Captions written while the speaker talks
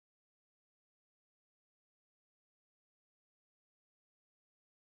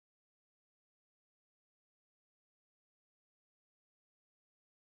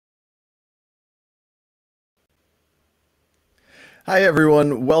Hi,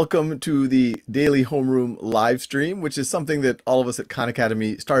 everyone. Welcome to the daily homeroom live stream, which is something that all of us at Khan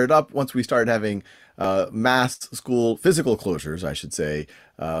Academy started up once we started having mass school physical closures, I should say.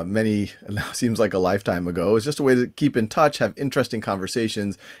 Many, now seems like a lifetime ago. It's just a way to keep in touch, have interesting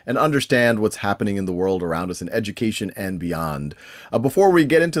conversations, and understand what's happening in the world around us in education and beyond. Before we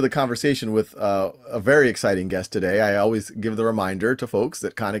get into the conversation with a very exciting guest today, I always give the reminder to folks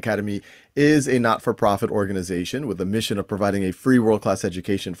that Khan Academy is a not-for-profit organization with a mission of providing a free world-class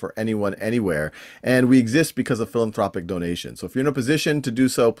education for anyone, anywhere. And we exist because of philanthropic donations. So if you're in a position to do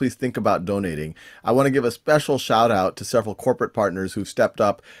so, please think about donating. I want to give a special shout out to several corporate partners who've stepped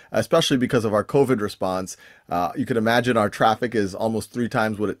up, especially because of our COVID response. You can imagine our traffic is almost 3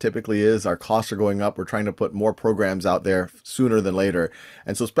 times what it typically is. Our costs are going up. We're trying to put more programs out there sooner than later.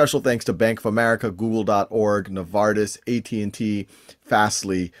 And so special thanks to Bank of America, Google.org, Novartis, AT&T,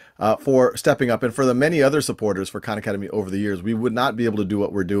 Fastly, for stepping up, and for the many other supporters for Khan Academy over the years. We would not be able to do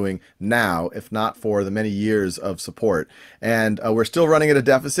what we're doing now if not for the many years of support. And we're still running at a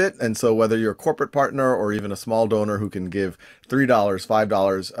deficit. And so whether you're a corporate partner or even a small donor who can give $3,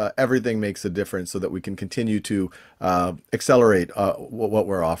 $5, everything makes a difference so that we can continue to accelerate what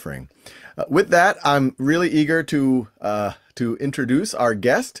we're offering. With that, I'm really eager to introduce our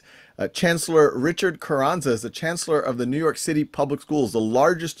guest. Chancellor Richard Carranza is the Chancellor of the New York City Public Schools, the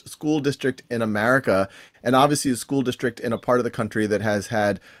largest school district in America, and obviously a school district in a part of the country that has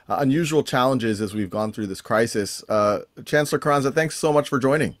had unusual challenges as we've gone through this crisis. Chancellor Carranza, thanks so much for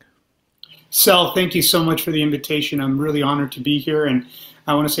joining. Sal, thank you so much for the invitation. I'm really honored to be here, and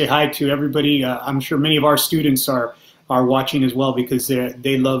I want to say hi to everybody. I'm sure many of our students are watching as well because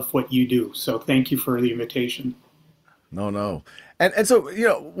they love what you do. So thank you for the invitation. No. And so,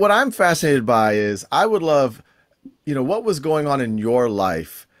 what I'm fascinated by is I would love, what was going on in your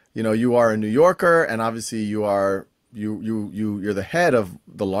life. You are a New Yorker, and obviously you're the head of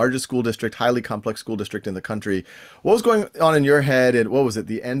the largest school district, highly complex school district in the country. What was going on in your head, and what was it,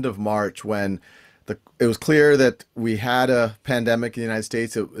 the end of March, when it was clear that we had a pandemic in the United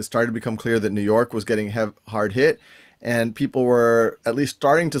States? It started to become clear that New York was getting hard hit, and people were at least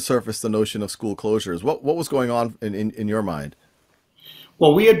starting to surface the notion of school closures. What was going on in your mind?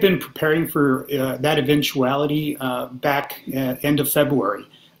 Well, we had been preparing for that eventuality back end of February.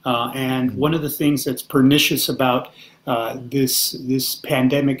 And one of the things that's pernicious about this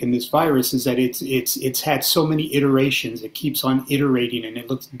pandemic and this virus is that it's had so many iterations. It keeps on iterating, and it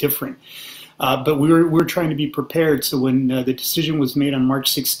looks different. But we're trying to be prepared. So when the decision was made on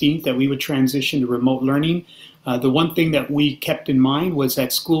March 16th that we would transition to remote learning, the one thing that we kept in mind was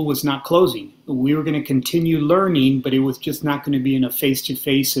that school was not closing. We were going to continue learning, but it was just not going to be in a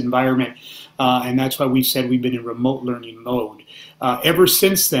face-to-face environment. And that's why we said we've been in remote learning mode. Ever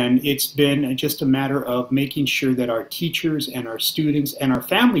since then, it's been just a matter of making sure that our teachers and our students and our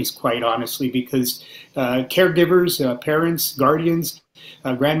families, quite honestly, because caregivers, parents, guardians,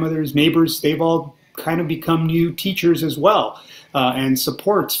 grandmothers, neighbors, they've all kind of become new teachers as well, and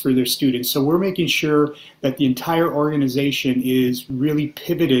supports for their students. So we're making sure that the entire organization is really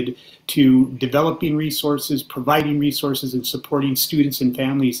pivoted to developing resources, providing resources, and supporting students and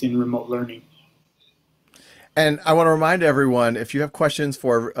families in remote learning. And I want to remind everyone, if you have questions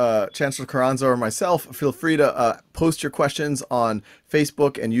for Chancellor Carranza or myself, feel free to post your questions on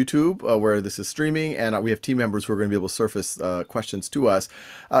Facebook and YouTube, where this is streaming, and we have team members who are going to be able to surface questions to us.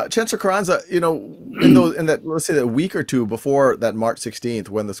 Chancellor Carranza, in that, let's say, that week or two before that March 16th,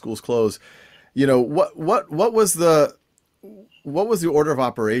 when the schools closed, what was the order of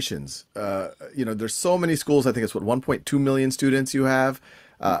operations? There's so many schools. I think it's 1.2 million students you have.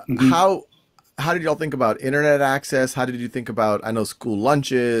 How did y'all think about internet access? How did you think about, I know, school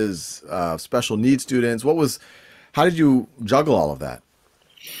lunches, special needs students? How did you juggle all of that?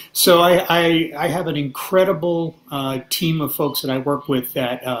 So I have an incredible team of folks that I work with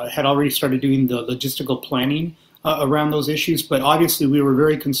that had already started doing the logistical planning around those issues. But obviously we were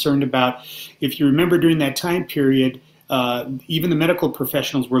very concerned about, if you remember during that time period, even the medical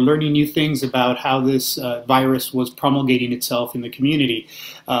professionals were learning new things about how this virus was promulgating itself in the community.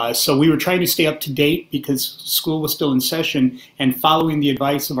 So we were trying to stay up to date because school was still in session, and following the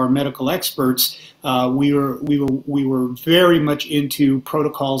advice of our medical experts, we were very much into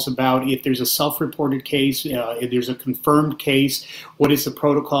protocols about if there's a self-reported case, if there's a confirmed case, what is the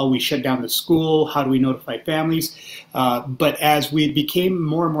protocol? We shut down the school. How do we notify families? But as we became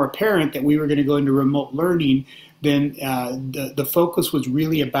more and more apparent that we were going to go into remote learning, then the focus was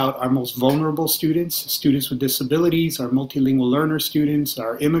really about our most vulnerable students, students with disabilities, our multilingual learner students,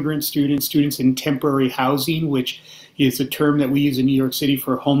 our immigrant students, students in temporary housing, which is a term that we use in New York City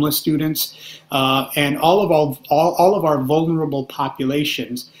for homeless students, and all of our vulnerable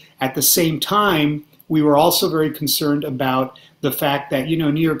populations. At the same time, we were also very concerned about the fact that, you know,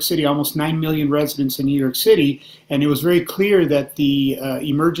 New York City, almost 9 million residents in New York City, and it was very clear that the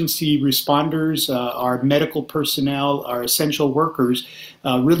emergency responders, our medical personnel, our essential workers,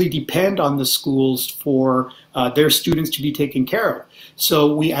 really depend on the schools for their students to be taken care of.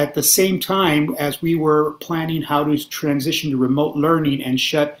 So we, at the same time, as we were planning how to transition to remote learning and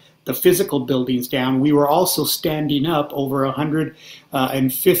shut the physical buildings down, we were also standing up over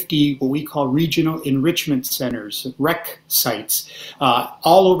 150 what we call regional enrichment centers, rec sites,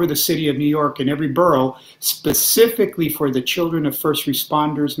 all over the city of New York in every borough, specifically for the children of first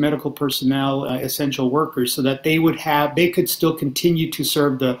responders, medical personnel, essential workers, so that they could still continue to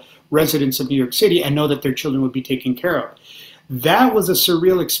serve the residents of New York City and know that their children would be taken care of. That was a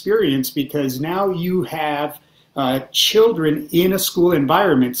surreal experience because now you have children in a school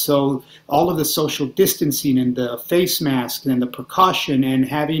environment. So all of the social distancing and the face masks and the precaution and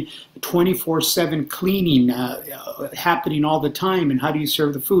having 24/7 cleaning happening all the time, and how do you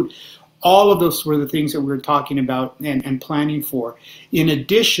serve the food? All of those were the things that we were talking about and planning for. In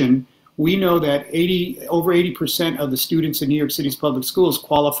addition, we know that over 80% of the students in New York City's public schools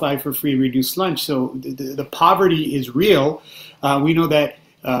qualify for free and reduced lunch. So the poverty is real. We know that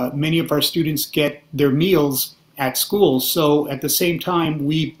many of our students get their meals at schools. So at the same time,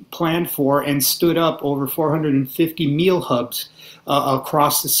 we planned for and stood up over 450 meal hubs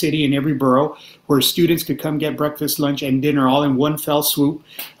across the city in every borough, where students could come get breakfast, lunch, and dinner all in one fell swoop.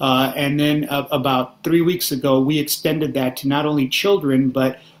 And then about 3 weeks ago, we extended that to not only children,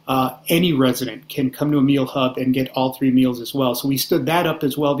 but any resident can come to a meal hub and get all 3 meals as well. So we stood that up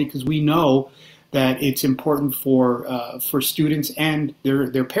as well because we know that it's important for students and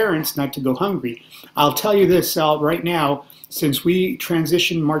their parents not to go hungry. I'll tell you this, Sal, right now, since we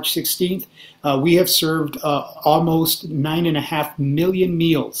transitioned March 16th, we have served almost 9.5 million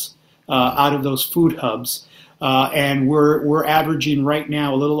meals out of those food hubs. And we're averaging right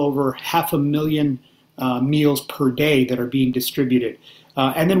now a little over 500,000 meals per day that are being distributed.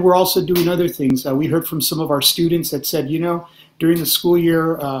 And then we're also doing other things. We heard from some of our students that said, you know, during the school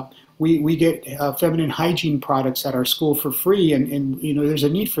year, we get feminine hygiene products at our school for free, and you know, there's a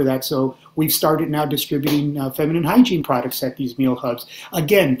need for that. So we've started now distributing feminine hygiene products at these meal hubs.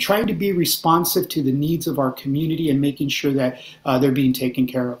 Again, trying to be responsive to the needs of our community and making sure that they're being taken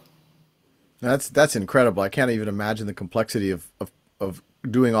care of. That's incredible. I can't even imagine the complexity of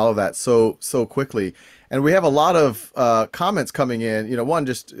doing all of that so quickly. And we have a lot of comments coming in. You know, one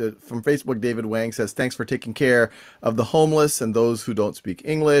just from Facebook, David Wang says, thanks for taking care of the homeless and those who don't speak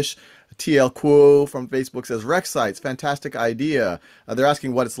English. TL Quo from Facebook says, rec sites, fantastic idea. They're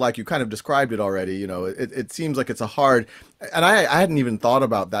asking what it's like. You kind of described it already. You know, it seems like it's a hard, and I hadn't even thought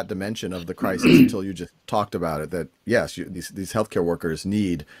about that dimension of the crisis until you just talked about it, that yes, these healthcare workers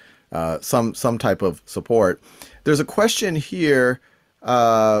need some type of support. There's a question here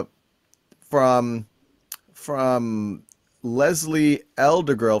from Leslie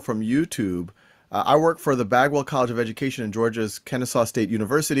Eldergirl from YouTube. I work for the Bagwell College of Education in Georgia's Kennesaw State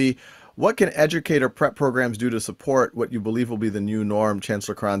University. What can educator prep programs do to support what you believe will be the new norm,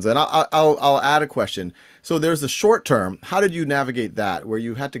 Chancellor Carranza? And I'll add a question. So there's the short term. How did you navigate that, where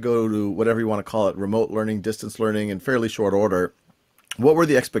you had to go to whatever you want to call it, remote learning, distance learning in fairly short order? What were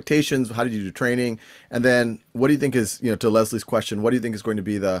the expectations? How did you do training? And then what do you think is, you know, to Leslie's question, what do you think is going to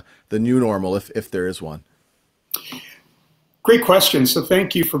be the new normal if there is one? Great question. So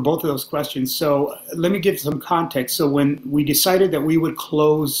thank you for both of those questions. So let me give some context. So when we decided that we would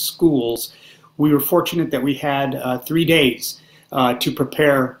close schools, we were fortunate that we had 3 days to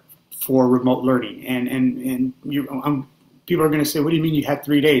prepare for remote learning. And people are going to say, what do you mean you had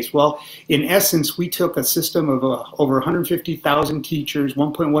 3 days? Well, in essence, we took a system of over 150,000 teachers,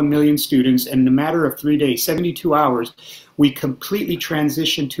 1.1 million students, and in a matter of 3 days, 72 hours, we completely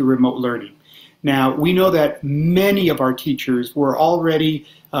transitioned to remote learning. Now, we know that many of our teachers were already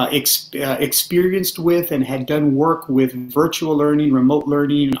experienced with and had done work with virtual learning, remote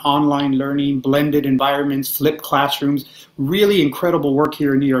learning, online learning, blended environments, flipped classrooms, really incredible work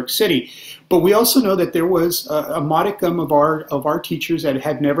here in New York City. But we also know that there was a modicum of our teachers that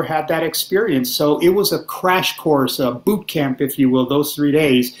had never had that experience. So it was a crash course, a boot camp, if you will, those 3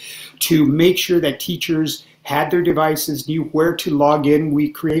 days, to make sure that teachers had their devices, knew where to log in. We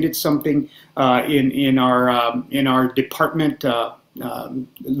created something in our department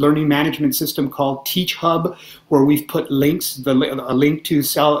learning management system called Teach Hub, where we've put links, a link to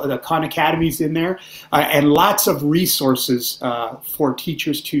the Khan Academies in there, and lots of resources for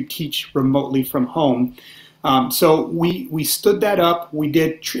teachers to teach remotely from home. So we stood that up. We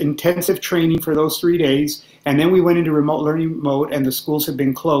did intensive training for those 3 days, and then we went into remote learning mode, and the schools have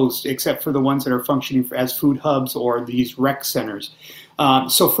been closed, except for the ones that are functioning as food hubs or these rec centers.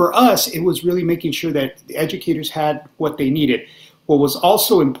 So for us, it was really making sure that the educators had what they needed. What was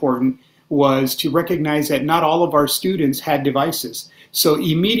also important was to recognize that not all of our students had devices. So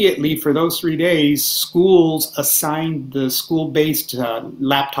immediately for those 3 days, schools assigned the school-based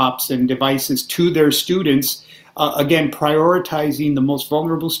laptops and devices to their students, again, prioritizing the most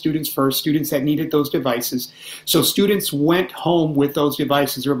vulnerable students first, students that needed those devices. So students went home with those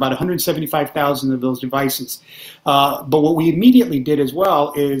devices. There were about 175,000 of those devices. But what we immediately did as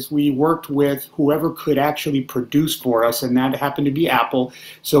well is we worked with whoever could actually produce for us, and that happened to be Apple.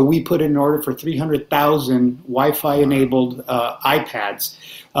 So we put in an order for 300,000 Wi-Fi enabled iPads.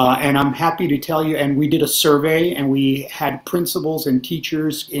 And I'm happy to tell you, and we did a survey, and we had principals and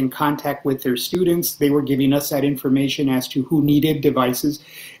teachers in contact with their students. They were giving us that information as to who needed devices.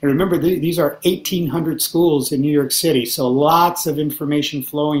 And remember, these are 1,800 schools in New York City, so lots of information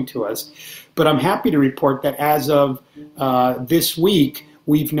flowing to us. But I'm happy to report that as of this week,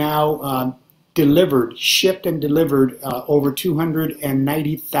 we've now shipped and delivered over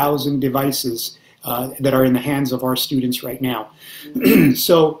 290,000 devices that are in the hands of our students right now.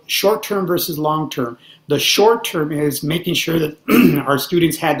 So short-term versus long-term. The short-term is making sure that our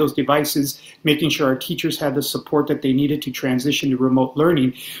students had those devices, making sure our teachers had the support that they needed to transition to remote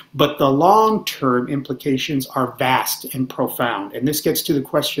learning. But the long-term implications are vast and profound. And this gets to the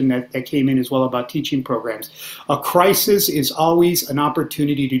question that came in as well about teaching programs. A crisis is always an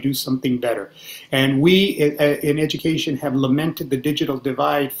opportunity to do something better. And we in education have lamented the digital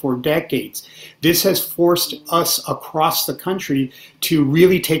divide for decades. This has forced us across the country to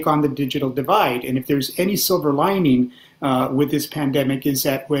really take on the digital divide. And if there's any silver lining with this pandemic, is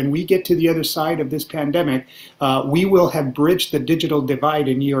that when we get to the other side of this pandemic, we will have bridged the digital divide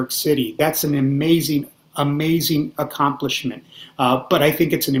in New York City. That's an amazing accomplishment. But I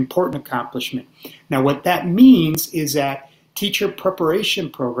think it's an important accomplishment. Now, what that means is that teacher preparation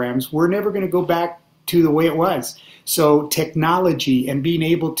programs, we're never going to go back to the way it was. So technology and being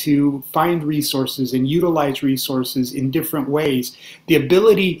able to find resources and utilize resources in different ways, the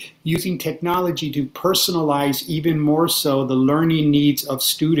ability using technology to personalize even more so the learning needs of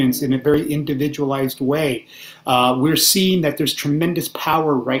students in a very individualized way. We're seeing that there's tremendous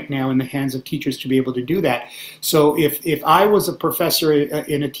power right now in the hands of teachers to be able to do that. So if I was a professor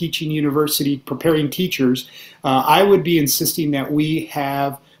in a teaching university preparing teachers, I would be insisting that we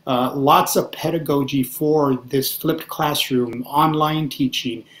have lots of pedagogy for this flipped classroom, online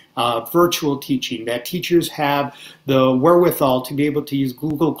teaching, virtual teaching, that teachers have the wherewithal to be able to use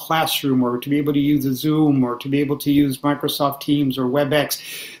Google Classroom or to be able to use a Zoom or to be able to use Microsoft Teams or WebEx,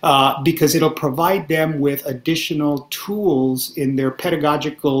 because it'll provide them with additional tools in their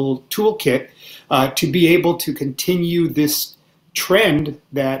pedagogical toolkit to be able to continue this trend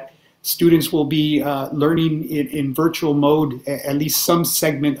that students will be learning in virtual mode at least some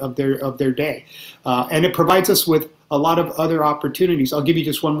segment of their day. And it provides us with a lot of other opportunities. I'll give you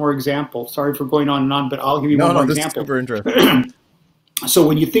just one more example. Sorry for going on and on, but I'll give you one more example. No, this is super interesting. So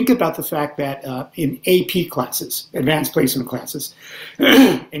when you think about the fact that in AP classes, advanced placement classes,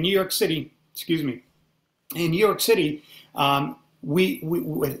 in New York City,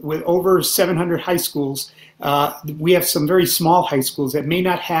 with over 700 high schools, we have some very small high schools that may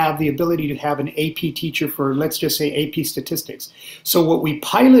not have the ability to have an AP teacher for, let's just say, AP statistics. So what we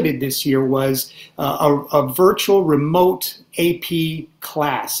piloted this year was a virtual remote AP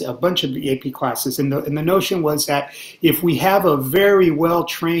class, a bunch of AP classes. And the notion was that if we have a very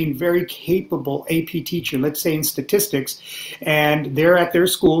well-trained, very capable AP teacher, let's say in statistics, and they're at their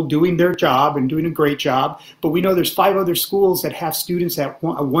school doing their job and doing a great job, but we know there's 5 other schools that have students at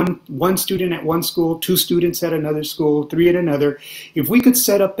one student at one school, 2 students at another school, 3 at another. If we could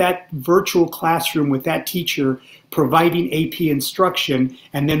set up that virtual classroom with that teacher providing AP instruction,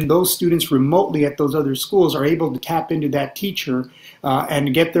 and then those students remotely at those other schools are able to tap into that teacher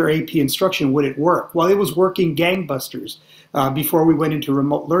and get their AP instruction, would it work? Well, it was working gangbusters before we went into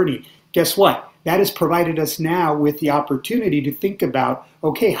remote learning. Guess what? that has provided us now with the opportunity to think about,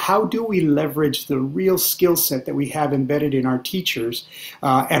 okay, how do we leverage the real skill set that we have embedded in our teachers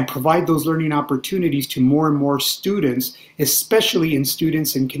and provide those learning opportunities to more and more students, especially in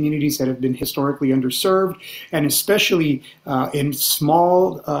students in communities that have been historically underserved, and especially in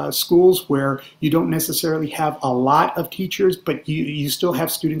small schools where you don't necessarily have a lot of teachers, but you still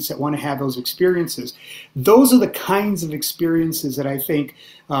have students that want to have those experiences. Those are the kinds of experiences that I think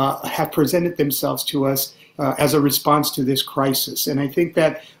have presented themselves to us as a response to this crisis. And I think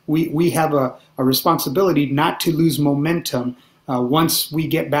that we have a responsibility not to lose momentum once we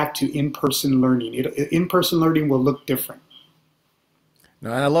get back to in-person learning. In-person learning will look different.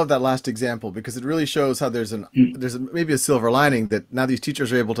 No, and I love that last example because it really shows how there's maybe a silver lining that now these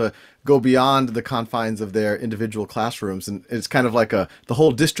teachers are able to go beyond the confines of their individual classrooms, and it's kind of like the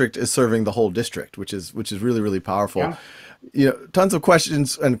whole district is serving the whole district, which is really, really powerful. Yeah. You know, tons of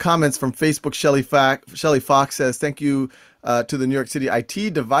questions and comments from Facebook. Shelley Fox says, thank you to the New York City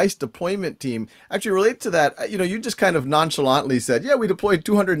IT device deployment team. Actually, relate to that, you know, you just kind of nonchalantly said, yeah, we deployed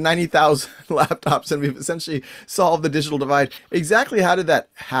 290,000 laptops and we've essentially solved the digital divide. Exactly how did that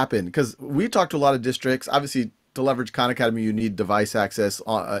happen? Because we talked to a lot of districts. Obviously, to leverage Khan Academy, you need device access,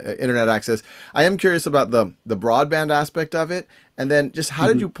 internet access. I am curious about the broadband aspect of it. And then just how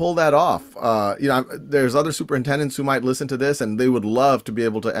did you pull that off? You know, there's other superintendents who might listen to this and they would love to be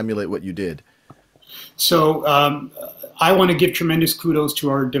able to emulate what you did. So I want to give tremendous kudos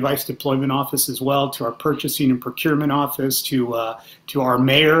to our device deployment office as well, to our purchasing and procurement office, to our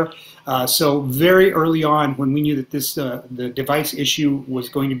mayor. So very early on, when we knew that the device issue was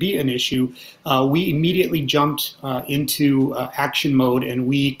going to be an issue, we immediately jumped into action mode, and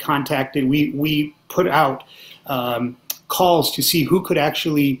we put out calls to see who could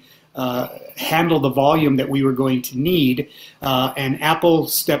actually handle the volume that we were going to need, and Apple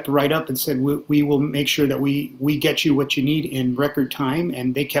stepped right up and said, we will make sure that we get you what you need in record time,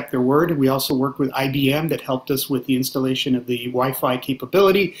 and they kept their word. We also worked with IBM that helped us with the installation of the Wi-Fi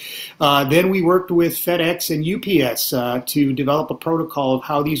capability. Then we worked with FedEx and UPS to develop a protocol of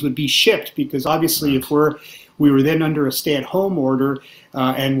how these would be shipped, because obviously if we were then under a stay-at-home order,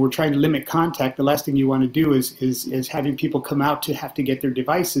 and we're trying to limit contact, the last thing you want to do is having people come out to have to get their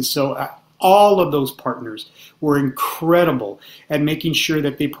devices. So all of those partners were incredible at making sure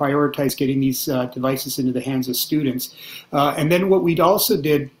that they prioritized getting these devices into the hands of students. And then what we also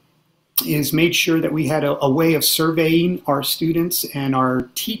did is made sure that we had a way of surveying our students and our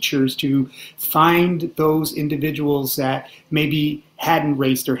teachers to find those individuals that maybe hadn't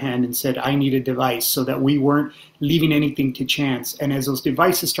raised their hand and said, I need a device, so that we weren't leaving anything to chance. And as those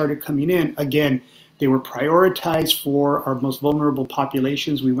devices started coming in, again, they were prioritized for our most vulnerable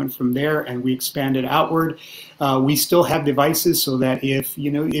populations. We went from there and we expanded outward. We still have devices so that if,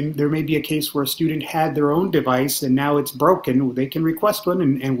 you know, there may be a case where a student had their own device and now it's broken, they can request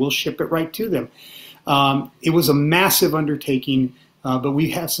one and we'll ship it right to them. It was a massive undertaking, but we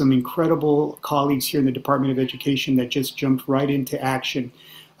have some incredible colleagues here in the Department of Education that just jumped right into action.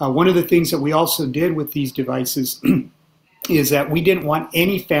 One of the things that we also did with these devices is that we didn't want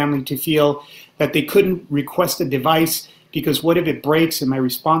any family to feel that they couldn't request a device because what if it breaks? Am I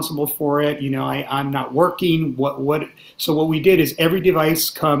responsible for it? You know, I'm not working. So what we did is every device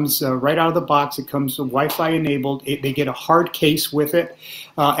comes right out of the box. It comes Wi-Fi enabled. They get a hard case with it.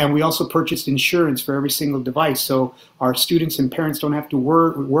 And we also purchased insurance for every single device. So our students and parents don't have to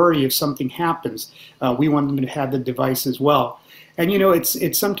worry if something happens. We want them to have the device as well. And you know, it's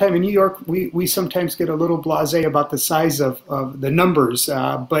sometimes in New York, we sometimes get a little blasé about the size of the numbers,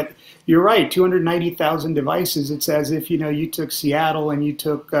 but you're right, 290,000 devices. It's as if, you know, you took Seattle and you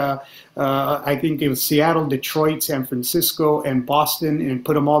took, I think it was Seattle, Detroit, San Francisco, and Boston, and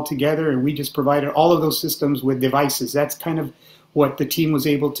put them all together, and we just provided all of those systems with devices. That's kind of what the team was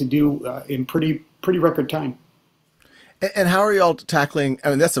able to do in pretty record time. And how are you all tackling,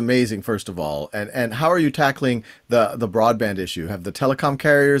 I mean, that's amazing, first of all. And how are you tackling the broadband issue? Have the telecom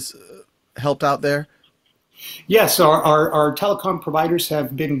carriers helped out there? Yes, our telecom providers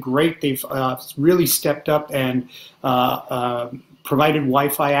have been great. They've really stepped up and provided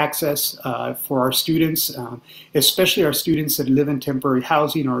Wi-Fi access for our students, especially our students that live in temporary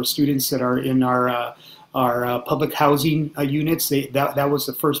housing or students that are in our public housing units. That was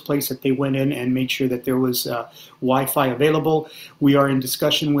the first place that they went in and made sure that there was Wi-Fi available. We are in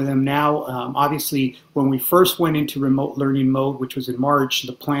discussion with them now. Obviously, when we first went into remote learning mode, which was in March,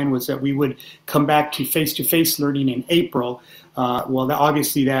 the plan was that we would come back to face-to-face learning in April. Well,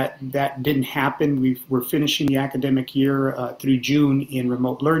 obviously that didn't happen. We're finishing the academic year through June in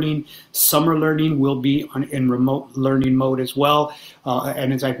remote learning. Summer learning will be in remote learning mode as well.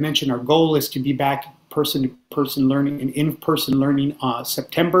 And as I've mentioned, our goal is to be back person-to-person learning and in-person learning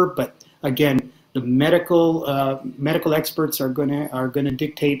September. But again, the medical experts are gonna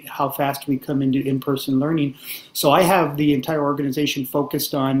dictate how fast we come into in-person learning. So I have the entire organization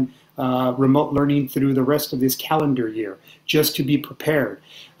focused on remote learning through the rest of this calendar year, just to be prepared.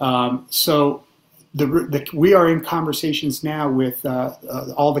 So we are in conversations now with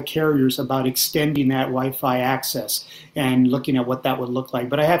all the carriers about extending that Wi-Fi access and looking at what that would look like.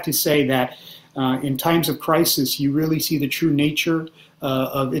 But I have to say that in times of crisis, you really see the true nature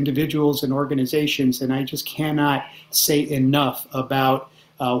of individuals and organizations, and I just cannot say enough about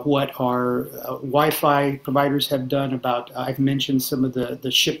what our Wi-Fi providers have done. I've mentioned some of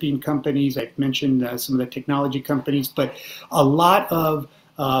the shipping companies, I've mentioned some of the technology companies, but a lot of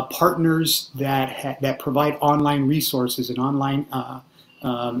partners that provide online resources and online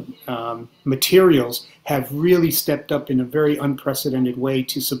materials have really stepped up in a very unprecedented way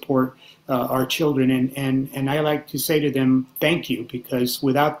to support our children, and I like to say to them, thank you, because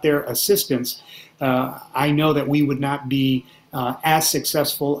without their assistance, I know that we would not be as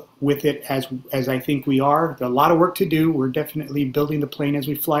successful with it as I think we are. There's a lot of work to do. We're definitely building the plane as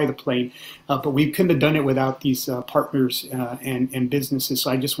we fly the plane, but we couldn't have done it without these partners and businesses.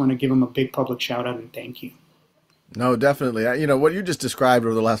 So I just want to give them a big public shout out and thank you. No, definitely. You know, what you just described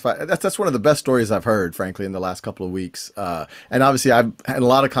over the last that's one of the best stories I've heard, frankly, in the last couple of weeks. And obviously, I've had a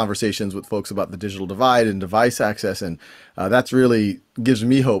lot of conversations with folks about the digital divide and device access, and that's really gives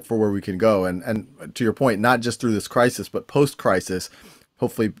me hope for where we can go. And to your point, not just through this crisis, but post-crisis,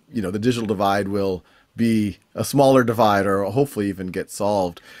 hopefully, you know, the digital divide will be a smaller divide, or hopefully even get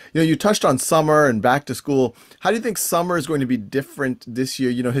solved. You know, you touched on summer and back to school. How do you think summer is going to be different this year?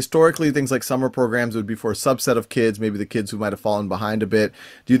 You know, historically, things like summer programs would be for a subset of kids, maybe the kids who might have fallen behind a bit.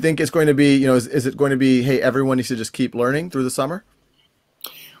 Do you think it's going to be, you know, is it going to be, hey, everyone needs to just keep learning through the summer?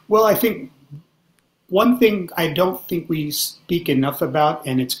 Well, I think one thing I don't think we speak enough about,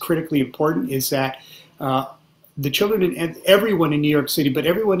 and it's critically important, is that the children and everyone in New York City, but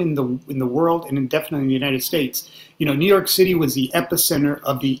everyone in the world, and definitely in the United States, you know, New York City was the epicenter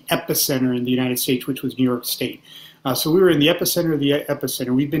of the epicenter in the United States, which was New York State. So we were in the epicenter of the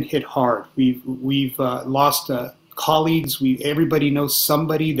epicenter. We've been hit hard. We've lost colleagues. Everybody knows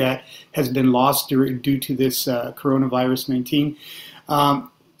somebody that has been lost due to this coronavirus 19.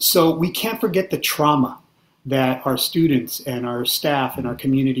 So we can't forget the trauma that our students and our staff and our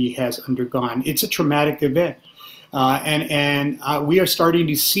community has undergone. It's a traumatic event. And we are starting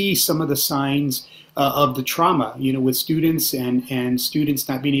to see some of the signs of the trauma, you know, with students and students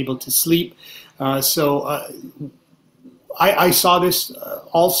not being able to sleep. I saw this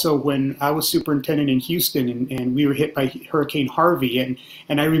also when I was superintendent in Houston, and we were hit by Hurricane Harvey,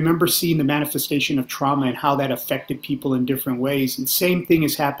 and I remember seeing the manifestation of trauma and how that affected people in different ways. And same thing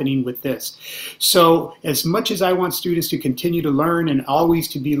is happening with this. So as much as I want students to continue to learn and always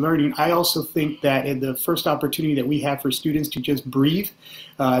to be learning, I also think that in the first opportunity that we have for students to just breathe,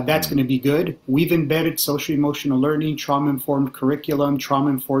 that's going to be good. We've embedded social emotional learning, trauma-informed curriculum,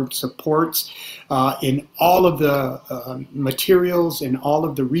 trauma-informed supports in all of the materials and all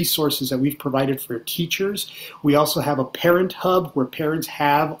of the resources that we've provided for teachers. We also have a parent hub where parents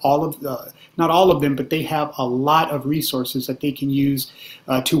have all of the, not all of them, but they have a lot of resources that they can use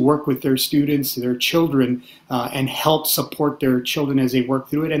to work with their students, their children, and help support their children as they work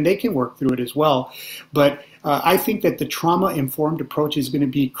through it, and they can work through it as well. But I think that the trauma-informed approach is going to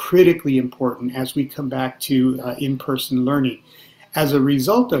be critically important as we come back to in-person learning. As a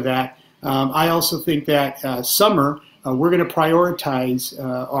result of that, I also think that summer, we're going to prioritize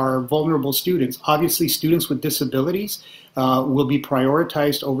our vulnerable students. Obviously, students with disabilities will be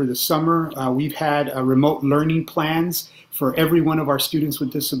prioritized over the summer. We've had remote learning plans for every one of our students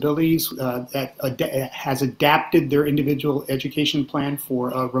with disabilities that has adapted their individual education plan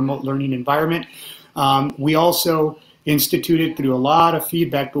for a remote learning environment. We also instituted, through a lot of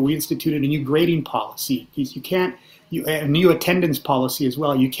feedback, but we instituted a new grading policy. You can't a new attendance policy as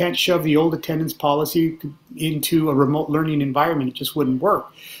well. You can't shove the old attendance policy into a remote learning environment. It just wouldn't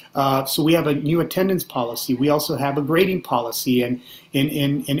work. So we have a new attendance policy. We also have a grading policy. And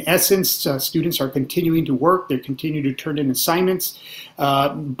in essence, students are continuing to work. They're continuing to turn in assignments.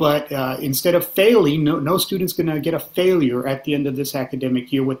 But instead of failing, no student's going to get a failure at the end of this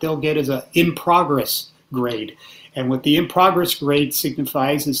academic year. What they'll get is an in-progress grade. And what the in-progress grade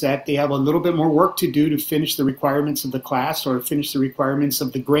signifies is that they have a little bit more work to do to finish the requirements of the class or finish the requirements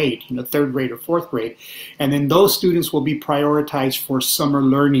of the grade, third grade or fourth grade. And then those students will be prioritized for summer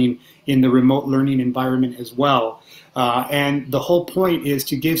learning in the remote learning environment as well. And the whole point is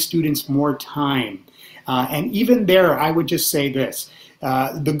to give students more time. And even there, I would just say this.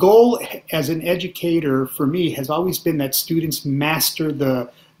 The goal as an educator for me has always been that students master the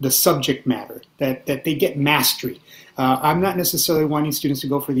subject matter, that they get mastery. I'm not necessarily wanting students to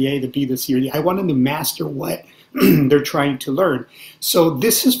go for the A, the B, the C, or the I want them to master what they're trying to learn. So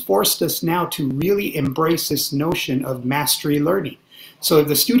this has forced us now to really embrace this notion of mastery learning. So if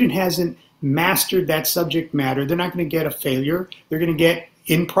the student hasn't mastered that subject matter, they're not going to get a failure. They're going to get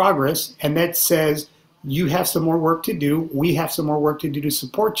in progress, and that says you have some more work to do. We have some more work to do to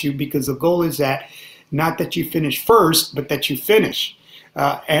support you, because the goal is that not that you finish first, but that you finish.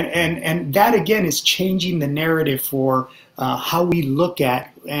 And that, again, is changing the narrative for how we look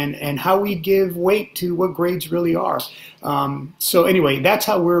at and how we give weight to what grades really are. So anyway, that's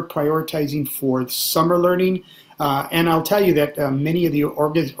how we're prioritizing for summer learning. And I'll tell you that many of the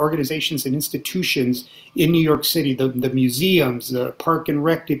organizations and institutions in New York City, the museums, the Park and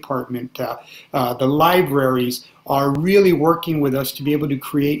Rec Department, the libraries, are really working with us to be able to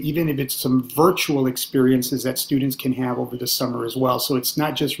create, even if it's some virtual experiences that students can have over the summer as well. So it's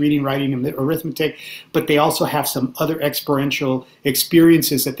not just reading, writing, and arithmetic, but they also have some other experiential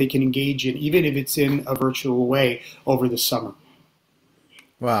experiences that they can engage in, even if it's in a virtual way over the summer.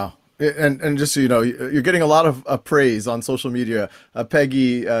 Wow. And just so you know, you're getting a lot of praise on social media.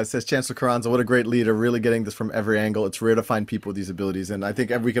 Peggy says, Chancellor Carranza, what a great leader, really getting this from every angle. It's rare to find people with these abilities. And I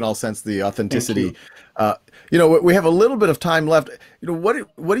think we can all sense the authenticity. We have a little bit of time left. What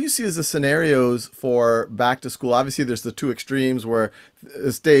do you see as the scenarios for back to school? Obviously, there's the two extremes where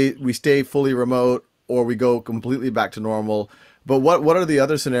we stay fully remote or we go completely back to normal. But what are the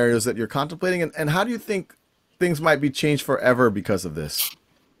other scenarios that you're contemplating? And how do you think things might be changed forever because of this?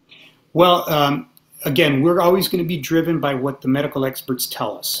 Well, again, we're always going to be driven by what the medical experts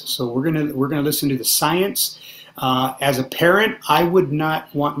tell us. So we're going to listen to the science. As a parent, I would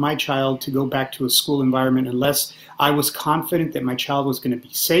not want my child to go back to a school environment unless I was confident that my child was going to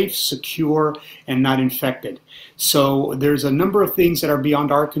be safe, secure, and not infected. So there's a number of things that are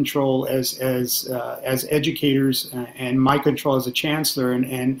beyond our control as educators and my control as a chancellor.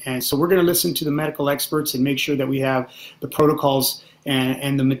 And so we're going to listen to the medical experts and make sure that we have the protocols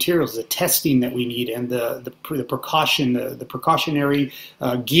and the materials, the testing that we need, and the precautionary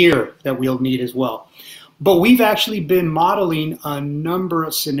gear that we'll need as well. But we've actually been modeling a number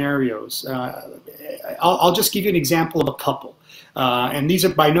of scenarios. I'll just give you an example of a couple. And these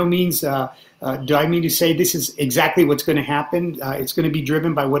are by no means, do I mean to say this is exactly what's going to happen. It's going to be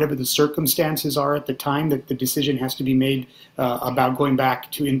driven by whatever the circumstances are at the time that the decision has to be made about going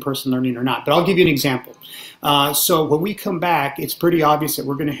back to in-person learning or not. But I'll give you an example. So when we come back, it's pretty obvious that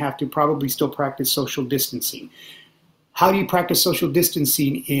we're going to have to probably still practice social distancing. How do you practice social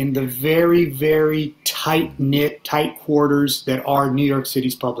distancing in the very, very tight-knit, tight quarters that are New York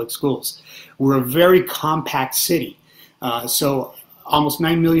City's public schools? We're a very compact city. So almost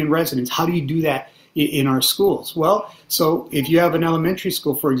 9 million residents. How do you do that in our schools? Well, so if you have an elementary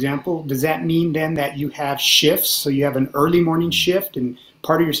school, for example, does that mean then that you have shifts? So you have an early morning shift and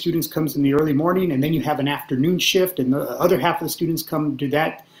part of your students comes in the early morning, and then you have an afternoon shift and the other half of the students come to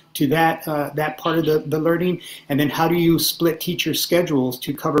that part of the learning. And then how do you split teacher schedules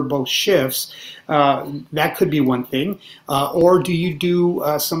to cover both shifts? That could be one thing. Or do you do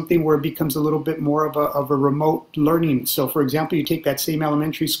something where it becomes a little bit more of a remote learning? So for example, you take that same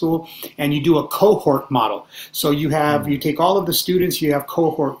elementary school and you do a cohort model. So you take all of the students, you have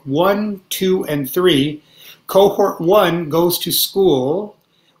cohort 1, 2, and 3. Cohort 1 goes to school,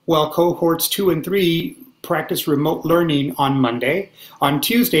 while cohorts 2 and 3 practice remote learning on Monday. On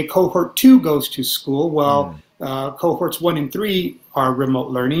Tuesday, cohort 2 goes to school, while cohorts 1 and 3 are remote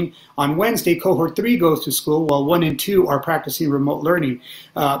learning. On Wednesday, cohort 3 goes to school, while 1 and 2 are practicing remote learning.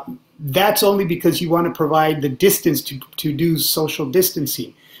 that's only because you want to provide the distance to do social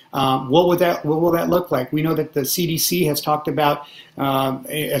distancing. What will that look like? We know that the CDC has talked about,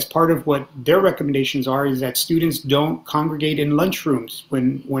 as part of what their recommendations are, is that students don't congregate in lunchrooms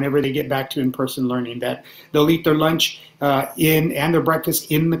whenever they get back to in-person learning, that they'll eat their lunch and their breakfast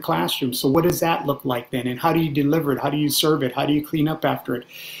in the classroom. So what does that look like then? And how do you deliver it? How do you serve it? How do you clean up after it?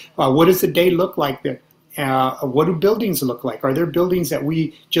 What does the day look like then? What do buildings look like? Are there buildings that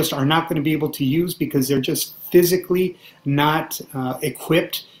we just are not going to be able to use because they're just physically not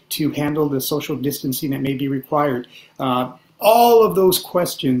equipped to handle the social distancing that may be required? All of those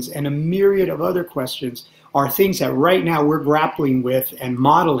questions and a myriad of other questions are things that right now we're grappling with and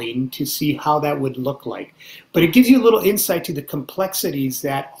modeling to see how that would look like. But it gives you a little insight to the complexities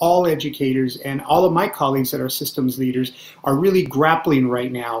that all educators and all of my colleagues that are systems leaders are really grappling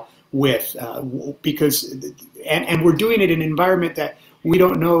right now with, because we're doing it in an environment that we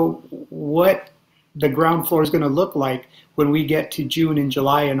don't know what the ground floor is going to look like when we get to June and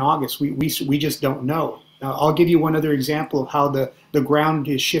July and August. We just don't know. Now, I'll give you one other example of how the ground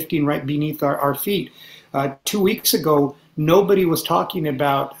is shifting right beneath our feet. 2 weeks ago, nobody was talking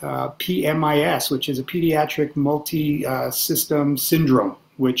about PMIS, which is a pediatric multi-system syndrome,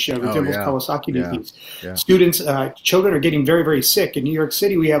 which resembles Kawasaki disease. Yeah. Students, children are getting very, very sick. In New York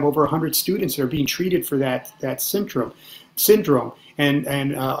City, we have over 100 students that are being treated for that syndrome.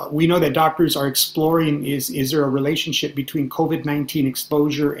 And we know that doctors are exploring, is there a relationship between COVID-19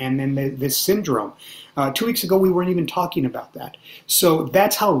 exposure and then this syndrome? 2 weeks ago, we weren't even talking about that. So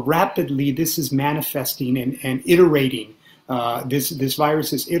that's how rapidly this is manifesting and iterating. This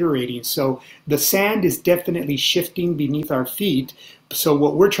virus is iterating. So the sand is definitely shifting beneath our feet. So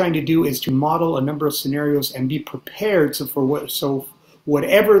what we're trying to do is to model a number of scenarios and be prepared so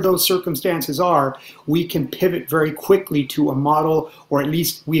whatever those circumstances are, we can pivot very quickly to a model, or at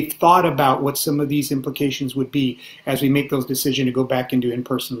least we've thought about what some of these implications would be as we make those decisions to go back into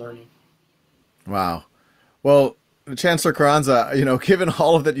in-person learning. Wow. Well, Chancellor Carranza, given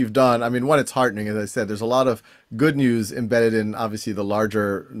all of that you've done, I mean, one, it's heartening. As I said, there's a lot of good news embedded in, obviously, the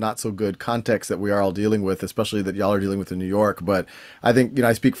larger, not so good context that we are all dealing with, especially that y'all are dealing with in New York. But I think,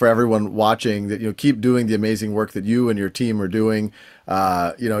 I speak for everyone watching that, keep doing the amazing work that you and your team are doing.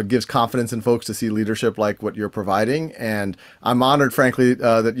 It gives confidence in folks to see leadership like what you're providing. And I'm honored, frankly,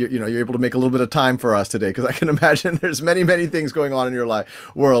 that you're able to make a little bit of time for us today, because I can imagine there's many, many things going on in your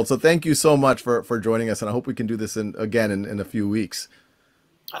world. So thank you so much for joining us. And I hope we can do this again in a few weeks.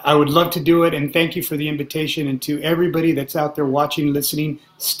 I would love to do it, and thank you for the invitation. And to everybody that's out there watching, listening,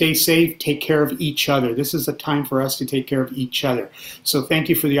 stay safe, take care of each other. This is a time for us to take care of each other. So thank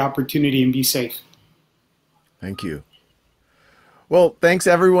you for the opportunity, and be safe. Thank you. Well, thanks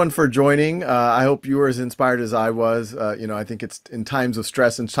everyone for joining. I hope you were as inspired as I was. I think it's in times of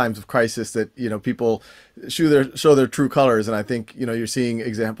stress and times of crisis that, people show their true colors. And I think, you're seeing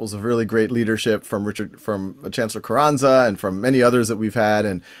examples of really great leadership from Chancellor Carranza and from many others that we've had.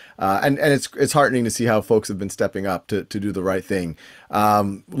 And it's heartening to see how folks have been stepping up to do the right thing.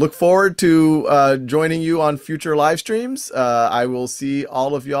 Look forward to joining you on future live streams. I will see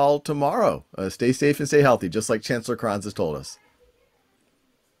all of y'all tomorrow. Stay safe and stay healthy, just like Chancellor Carranza told us.